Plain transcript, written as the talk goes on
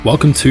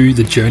Welcome to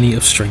the Journey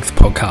of Strength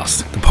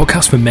podcast, the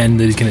podcast for men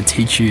that is going to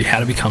teach you how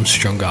to become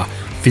stronger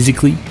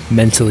physically,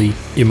 mentally,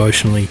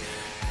 emotionally,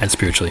 and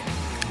spiritually.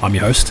 I'm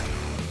your host,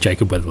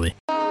 Jacob Weatherly.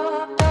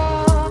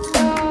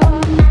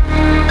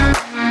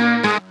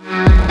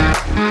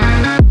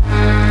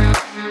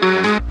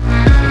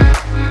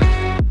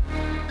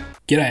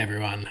 G'day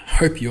everyone,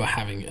 hope you are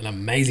having an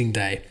amazing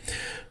day.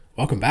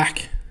 Welcome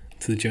back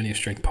to the Journey of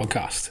Strength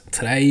podcast.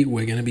 Today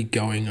we're going to be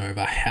going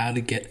over how to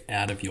get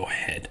out of your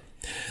head.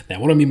 Now,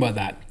 what I mean by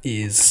that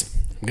is,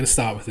 I'm going to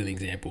start with an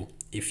example.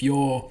 If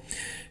you're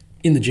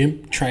in the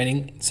gym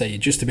training, say you're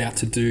just about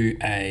to do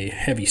a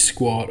heavy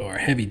squat or a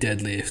heavy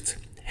deadlift,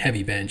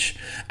 heavy bench,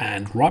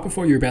 and right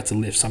before you're about to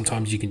lift,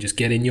 sometimes you can just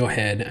get in your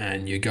head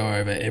and you go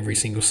over every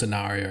single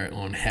scenario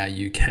on how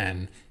you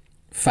can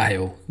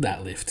fail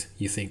that lift.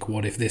 You think,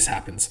 what if this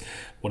happens?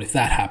 What if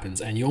that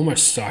happens? And you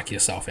almost psych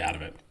yourself out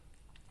of it.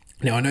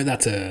 Now, I know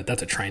that's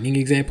a training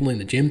example in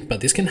the gym,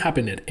 but this can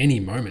happen at any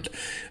moment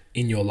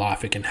in your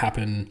life. It can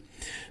happen,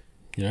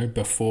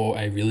 before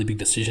a really big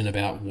decision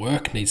about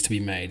work needs to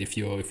be made. If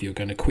you're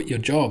going to quit your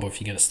job, or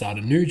if you're going to start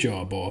a new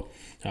job, or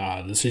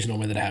the decision on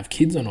whether to have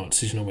kids or not,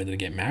 decision on whether to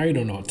get married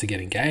or not, to get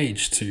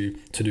engaged, to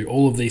do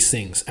all of these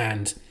things.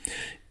 And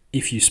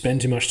if you spend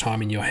too much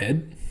time in your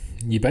head,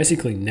 you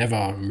basically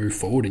never move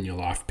forward in your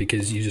life,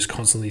 because you just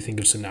constantly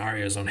think of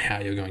scenarios on how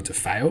you're going to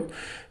fail,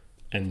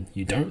 and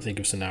you don't think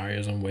of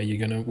scenarios on where you're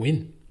going to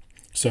win.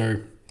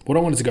 So what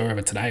I wanted to go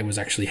over today was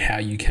actually how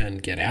you can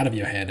get out of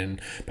your head and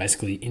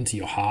basically into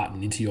your heart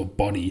and into your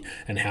body,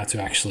 and how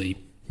to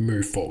actually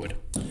move forward.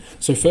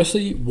 So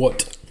firstly,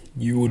 what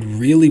you would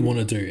really want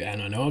to do,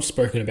 and I know I've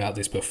spoken about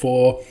this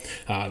before,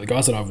 the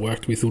guys that I've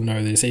worked with will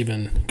know this,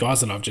 even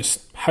guys that I've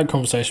just had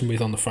conversation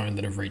with on the phone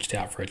that have reached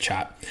out for a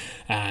chat,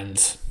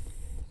 and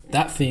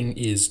that thing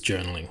is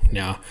journaling.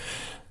 Now,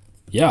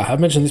 I have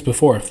mentioned this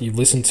before. If you've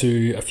listened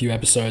to a few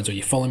episodes or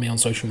you follow me on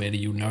social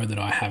media, you'll know that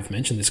I have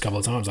mentioned this a couple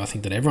of times. I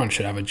think that everyone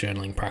should have a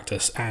journaling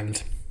practice.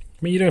 And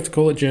you don't have to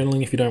call it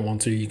journaling if you don't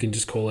want to. You can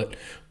just call it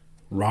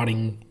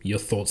writing your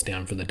thoughts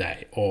down for the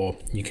day. Or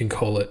you can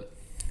call it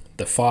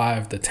the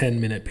 5 to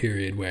 10 minute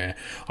period where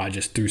I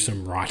just do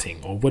some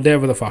writing, or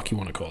whatever the fuck you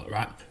want to call it,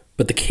 right?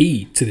 But the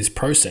key to this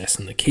process,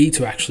 and the key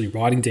to actually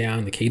writing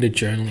down, the key to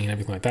journaling and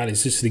everything like that,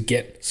 is just to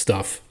get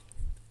stuff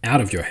out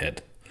of your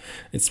head.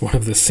 It's one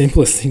of the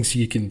simplest things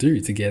you can do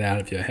to get out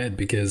of your head,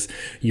 because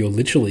you're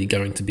literally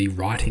going to be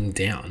writing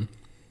down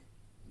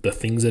the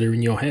things that are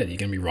in your head. You're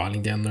going to be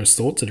writing down those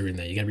thoughts that are in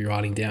there. You're going to be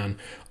writing down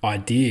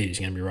ideas.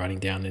 You're going to be writing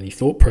down any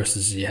thought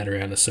processes you had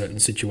around a certain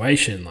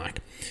situation.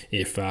 Like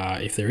if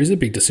there is a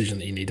big decision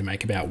that you need to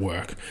make about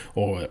work,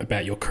 or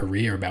about your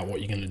career, about what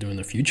you're going to do in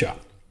the future,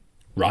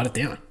 write it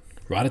down.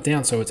 Write it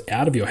down so it's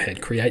out of your head.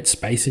 Create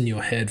space in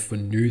your head for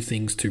new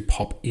things to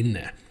pop in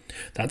there.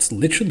 That's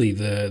literally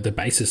the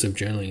basis of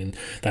journaling, and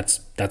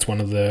that's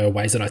one of the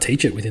ways that I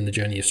teach it within the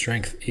Journey of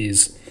Strength.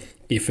 Is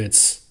if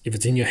it's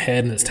in your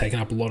head and it's taking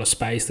up a lot of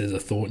space, there's a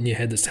thought in your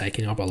head that's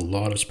taking up a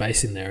lot of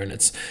space in there, and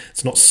it's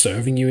not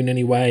serving you in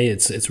any way,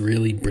 it's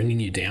really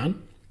bringing you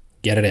down,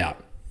 get it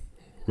out.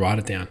 Write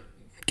it down.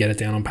 Get it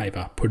down on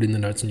paper. Put it in the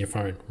notes on your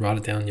phone. Write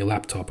it down on your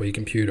laptop or your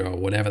computer or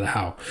whatever the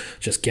hell.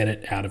 Just get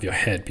it out of your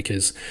head,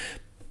 because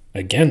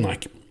again,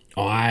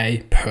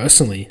 I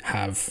personally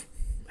have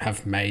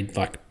made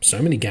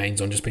so many gains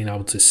on just being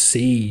able to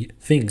see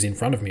things in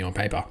front of me on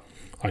paper.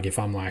 Like if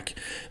I'm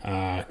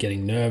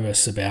getting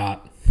nervous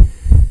about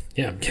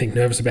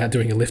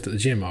doing a lift at the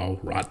gym,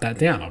 I'll write that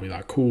down. I'll be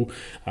like, cool,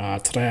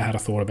 today I had a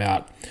thought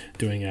about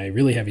doing a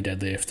really heavy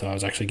deadlift. I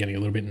was actually getting a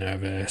little bit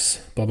nervous,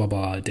 blah, blah,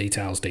 blah,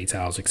 details,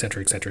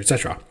 etc., etc.,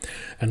 etc.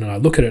 And then I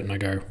look at it and I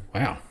go,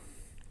 wow,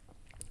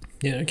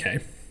 yeah, okay.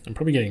 I'm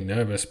probably getting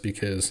nervous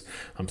because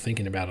I'm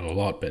thinking about it a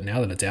lot, but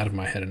now that it's out of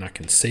my head and I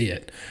can see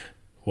it,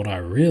 what I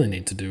really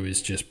need to do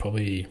is just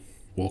probably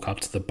walk up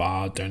to the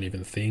bar, don't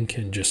even think,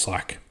 and just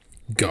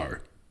go.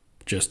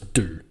 Just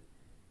do.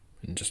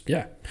 And just,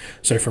 yeah.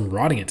 So from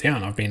writing it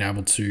down, I've been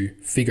able to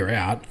figure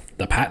out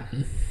the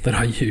pattern that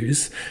I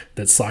use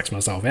that psychs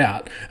myself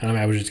out. And I'm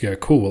able to just go,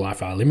 cool, well,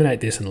 if I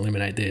eliminate this, and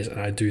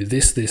I do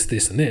this,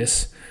 and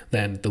this,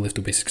 then the lift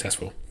will be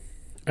successful.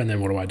 And then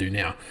what do I do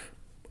now?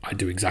 I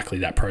do exactly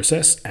that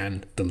process,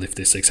 and the lift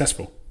is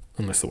successful.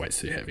 Unless the weight's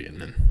too heavy,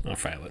 and then I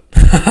fail it.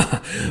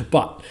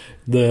 But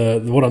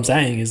what I'm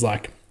saying is,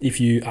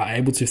 if you are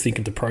able to think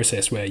of the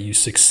process where you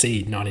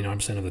succeed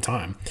 99% of the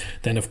time,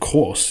 then of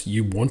course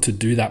you want to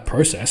do that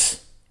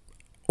process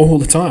all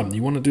the time.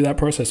 You want to do that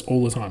process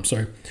all the time.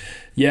 So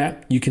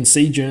yeah, you can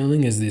see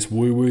journaling as this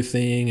woo-woo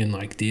thing,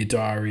 and dear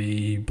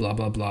diary, blah,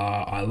 blah,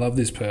 blah, I love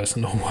this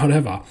person, or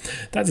whatever.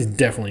 That is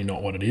definitely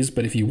not what it is.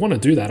 But if you want to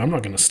do that, I'm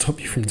not going to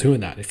stop you from doing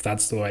that. If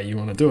that's the way you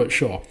want to do it,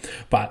 sure.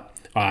 But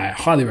I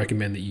highly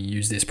recommend that you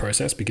use this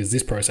process, because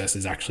this process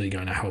is actually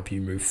going to help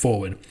you move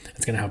forward.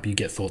 It's going to help you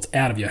get thoughts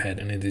out of your head,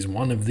 and it is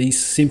one of the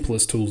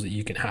simplest tools that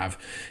you can have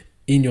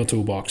in your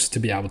toolbox to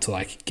be able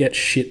to get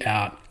shit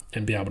out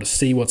and be able to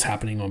see what's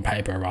happening on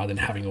paper, rather than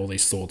having all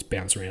these thoughts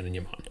bounce around in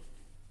your mind.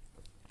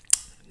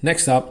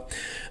 Next up,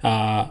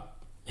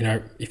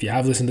 If you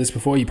have listened to this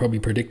before, you're probably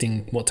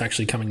predicting what's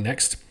actually coming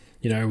next.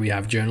 We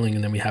have journaling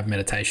and then we have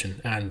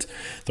meditation. And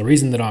the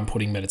reason that I'm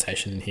putting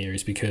meditation in here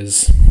is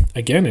because,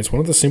 again, it's one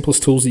of the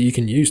simplest tools that you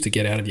can use to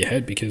get out of your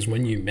head, because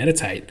when you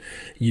meditate,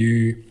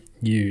 you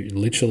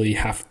literally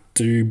have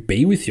to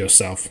be with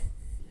yourself.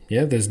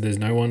 Yeah, there's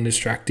no one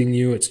distracting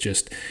you. It's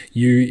just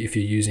you. If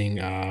you're using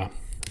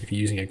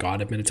a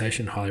guided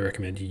meditation, highly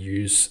recommend you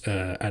use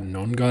a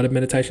non-guided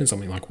meditation,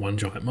 something like One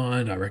Giant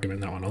Mind. I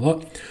recommend that one a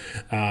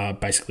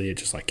lot. Basically, it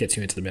just gets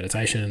you into the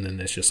meditation, and then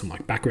there's just some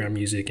background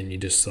music, and you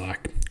just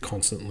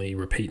constantly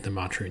repeat the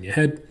mantra in your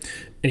head.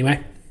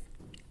 Anyway,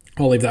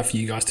 I'll leave that for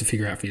you guys to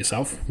figure out for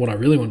yourself. What I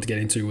really wanted to get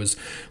into was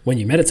when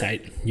you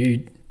meditate,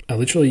 you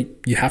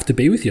have to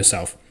be with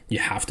yourself. You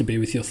have to be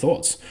with your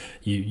thoughts.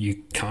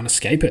 You can't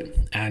escape it.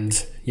 And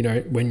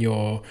when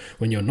you're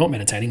not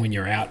meditating, when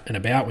you're out and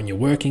about, when you're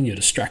working, you're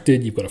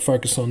distracted. You've got to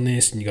focus on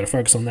this and you got to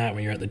focus on that.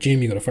 When you're at the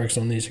gym, you got to focus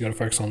on this. You got to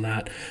focus on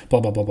that.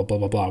 Blah blah blah blah blah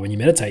blah blah. When you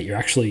meditate, you're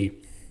actually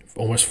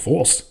almost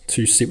forced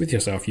to sit with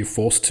yourself. You're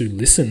forced to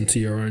listen to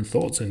your own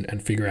thoughts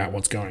and figure out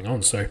what's going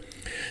on. So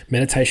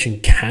meditation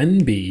can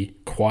be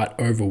quite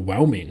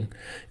overwhelming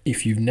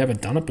if you've never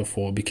done it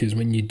before, because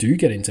when you do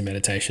get into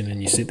meditation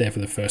and you sit there for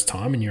the first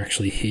time and you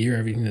actually hear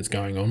everything that's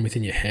going on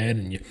within your head,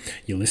 and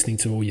you're listening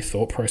to all your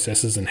thought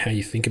processes and how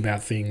you think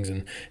about things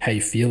and how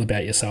you feel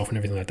about yourself and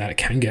everything like that, it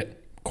can get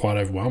quite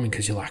overwhelming,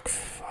 because you're like,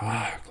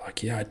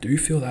 fuck, yeah, I do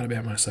feel that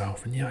about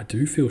myself, and yeah, I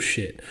do feel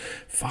shit.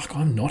 Fuck,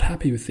 I'm not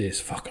happy with this.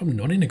 Fuck, I'm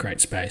not in a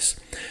great space.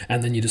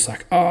 And then you're just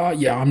like, oh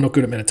yeah, I'm not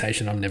good at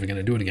meditation. I'm never going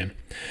to do it again.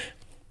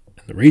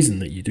 And the reason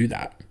that you do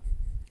that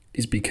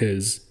is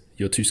because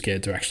you're too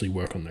scared to actually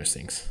work on those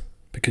things,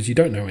 because you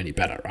don't know any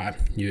better, right?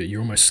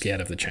 You're almost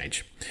scared of the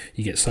change.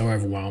 You get so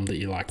overwhelmed that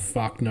you're like,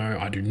 fuck no,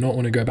 I do not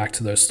want to go back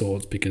to those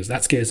thoughts, because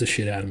that scares the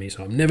shit out of me.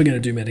 So I'm never going to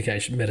do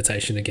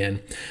meditation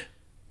again.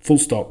 Full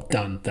stop,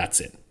 done, that's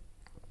it.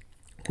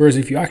 Whereas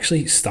if you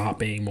actually start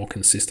being more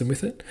consistent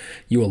with it,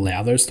 you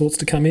allow those thoughts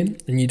to come in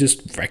and you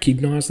just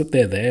recognize that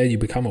they're there, you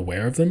become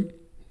aware of them,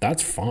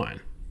 that's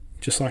fine.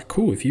 Just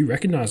cool, if you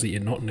recognize that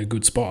you're not in a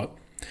good spot,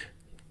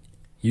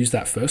 use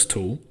that first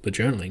tool, the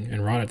journaling,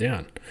 and write it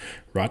down.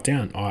 Write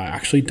down, I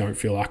actually don't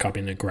feel like I'm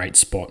in a great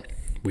spot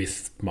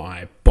with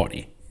my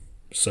body.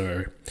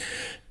 So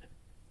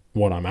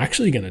what I'm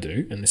actually going to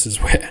do, and this is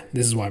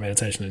why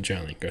meditation and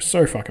journaling go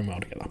so fucking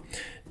well together.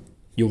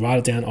 You'll write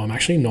it down, I'm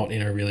actually not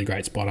in a really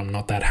great spot. I'm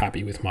not that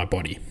happy with my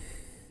body.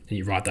 And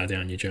you write that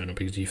down in your journal,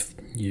 because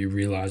you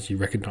realize, you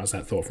recognize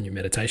that thought from your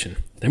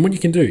meditation. Then what you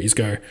can do is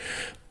go,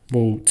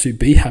 well, to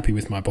be happy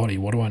with my body,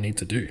 what do I need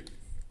to do?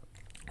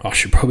 I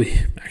should probably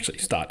actually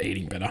start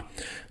eating better.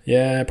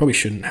 Yeah, I probably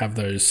shouldn't have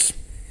those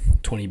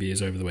 20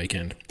 beers over the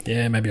weekend.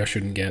 Yeah, maybe I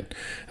shouldn't get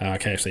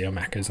KFC or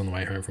Macca's on the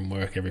way home from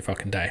work every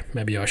fucking day.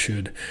 Maybe I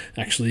should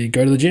actually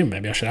go to the gym.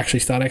 Maybe I should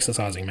actually start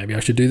exercising. Maybe I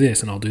should do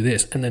this and I'll do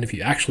this. And then if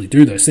you actually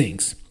do those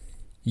things,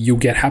 you'll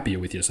get happier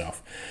with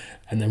yourself.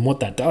 And then what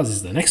that does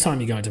is the next time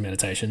you go into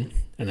meditation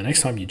and the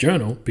next time you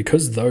journal,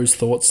 because those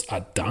thoughts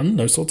are done,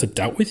 those thoughts are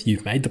dealt with,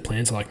 you've made the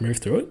plan to move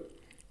through it,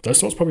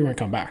 those thoughts probably won't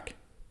come back.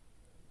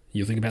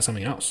 You'll think about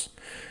something else,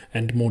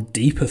 and more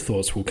deeper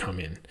thoughts will come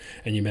in,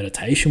 and your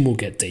meditation will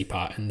get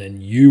deeper, and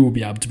then you will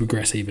be able to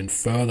progress even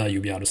further.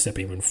 You'll be able to step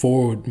even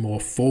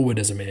more forward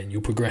as a man.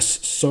 You'll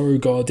progress so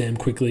goddamn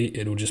quickly.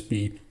 It'll just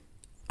be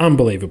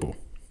unbelievable.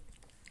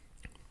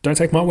 Don't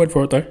take my word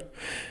for it though.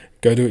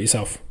 Go do it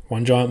yourself.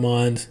 One Giant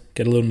Mind,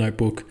 get a little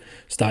notebook,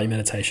 start your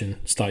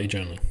meditation, start your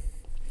journaling.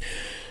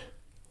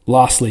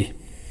 Lastly,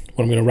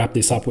 what I'm going to wrap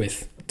this up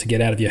with to get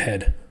out of your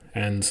head,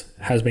 and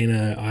I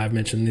have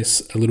mentioned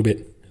this a little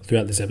bit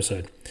throughout this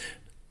episode.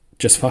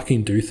 Just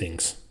fucking do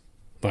things.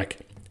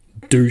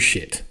 Do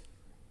shit.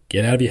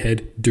 Get out of your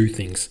head, do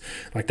things.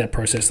 Like that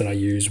process that I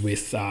use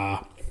with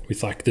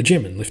the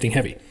gym and lifting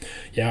heavy.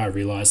 Yeah, I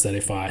realized that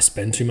if I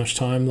spend too much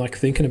time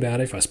thinking about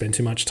it, if I spend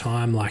too much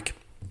time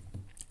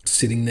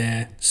sitting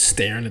there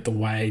staring at the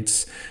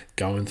weights,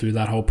 going through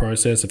that whole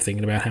process of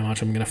thinking about how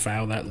much I'm going to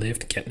fail that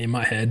lift, getting in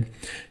my head,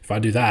 if I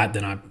do that,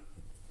 then I'm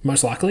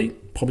most likely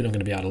probably not going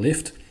to be able to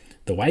lift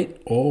the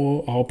weight,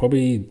 or I'll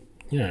probably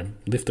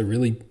lift a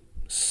really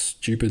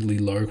stupidly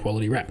low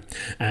quality rep,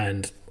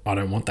 and I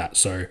don't want that.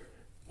 So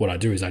what I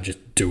do is I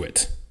just do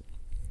it.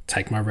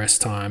 Take my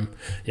rest time.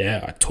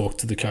 Yeah, I talk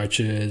to the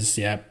coaches.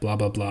 Yeah, blah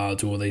blah blah.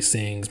 Do all these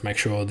things. Make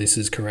sure this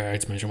is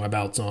correct. Make sure my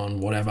belt's on.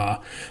 Whatever.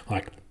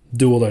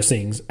 Do all those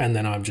things, and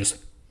then I'm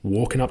just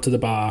walking up to the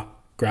bar,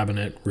 grabbing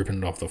it, ripping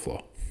it off the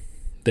floor.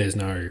 There's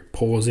no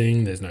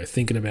pausing. There's no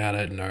thinking about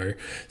it. No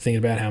thinking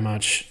about how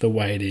much the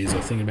weight is, or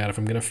thinking about if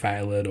I'm going to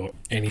fail it, or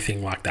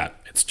anything like that.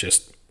 It's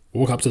just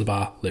walk up to the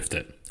bar, lift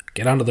it.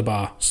 Get under the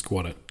bar,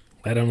 squat it.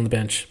 Lay down on the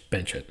bench,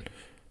 bench it.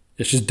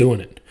 It's just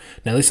doing it.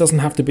 Now, this doesn't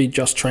have to be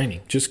just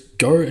training. Just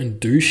go and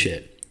do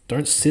shit.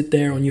 Don't sit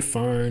there on your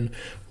phone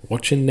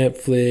watching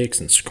Netflix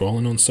and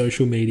scrolling on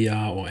social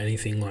media or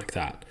anything like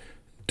that.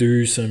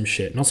 Do some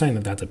shit. Not saying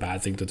that that's a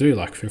bad thing to do.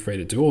 Feel free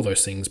to do all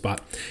those things.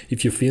 But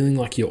if you're feeling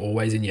like you're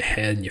always in your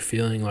head and you're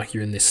feeling like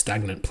you're in this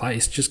stagnant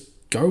place,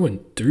 just go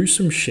and do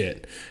some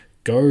shit.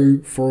 Go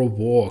for a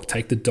walk,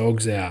 take the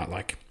dogs out,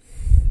 like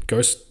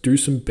go do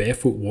some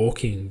barefoot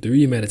walking, do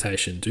your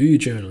meditation, do your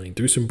journaling,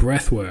 do some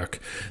breath work.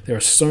 There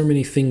are so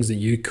many things that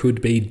you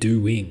could be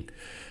doing.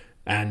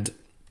 And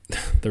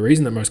the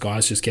reason that most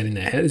guys just get in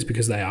their head is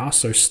because they are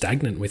so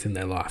stagnant within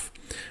their life.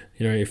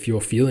 If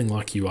you're feeling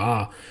like you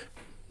are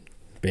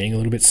being a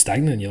little bit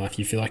stagnant in your life,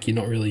 you feel like you're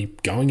not really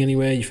going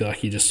anywhere, you feel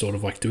like you're just sort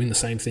of like doing the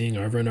same thing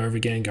over and over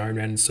again, going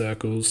around in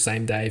circles,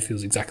 same day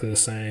feels exactly the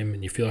same,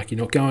 and you feel like you're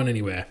not going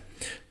anywhere,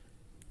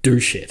 do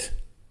shit.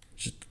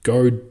 Just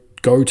go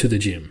to the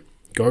gym,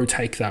 go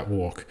take that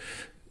walk,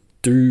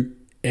 do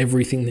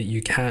everything that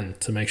you can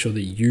to make sure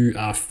that you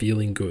are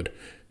feeling good.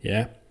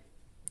 Yeah,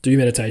 do your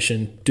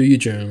meditation, do your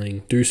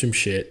journaling, do some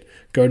shit,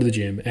 go to the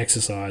gym,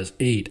 exercise,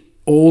 eat,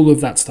 all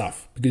of that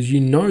stuff, because you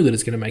know that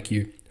it's going to make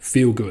you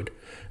feel good,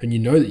 and you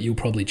know that you'll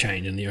probably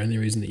change, and the only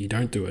reason that you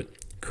don't do it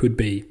could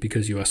be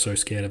because you are so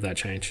scared of that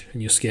change,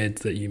 and you're scared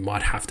that you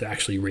might have to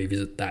actually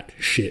revisit that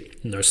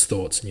shit and those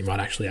thoughts, and you might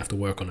actually have to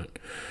work on it.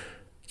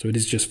 So it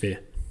is just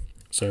fear.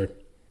 So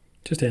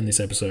just end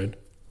this episode,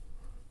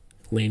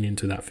 lean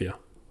into that fear.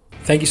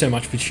 Thank you so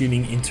much for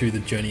tuning into the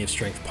Journey of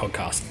Strength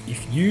podcast.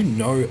 If you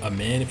know a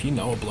man, if you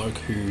know a bloke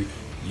who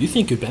you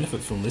think could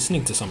benefit from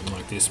listening to something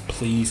like this,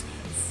 please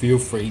feel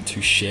free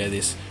to share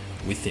this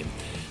with him.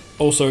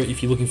 Also,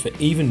 if you're looking for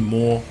even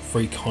more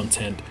free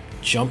content,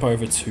 jump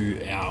over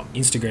to our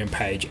Instagram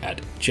page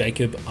at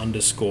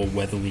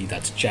Jacob_Weatherly.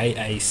 That's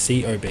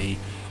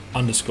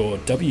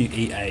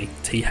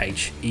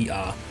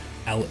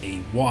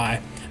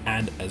JACOB_WEATHERLEY.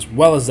 And as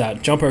well as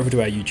that, jump over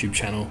to our YouTube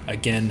channel.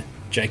 Again,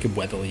 Jacob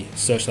Weatherly.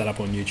 Search that up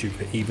on YouTube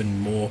for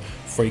even more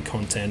free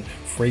content,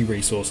 free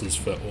resources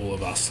for all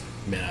of us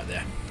men out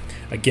there.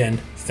 Again,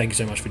 thank you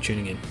so much for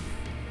tuning in.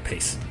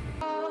 Peace.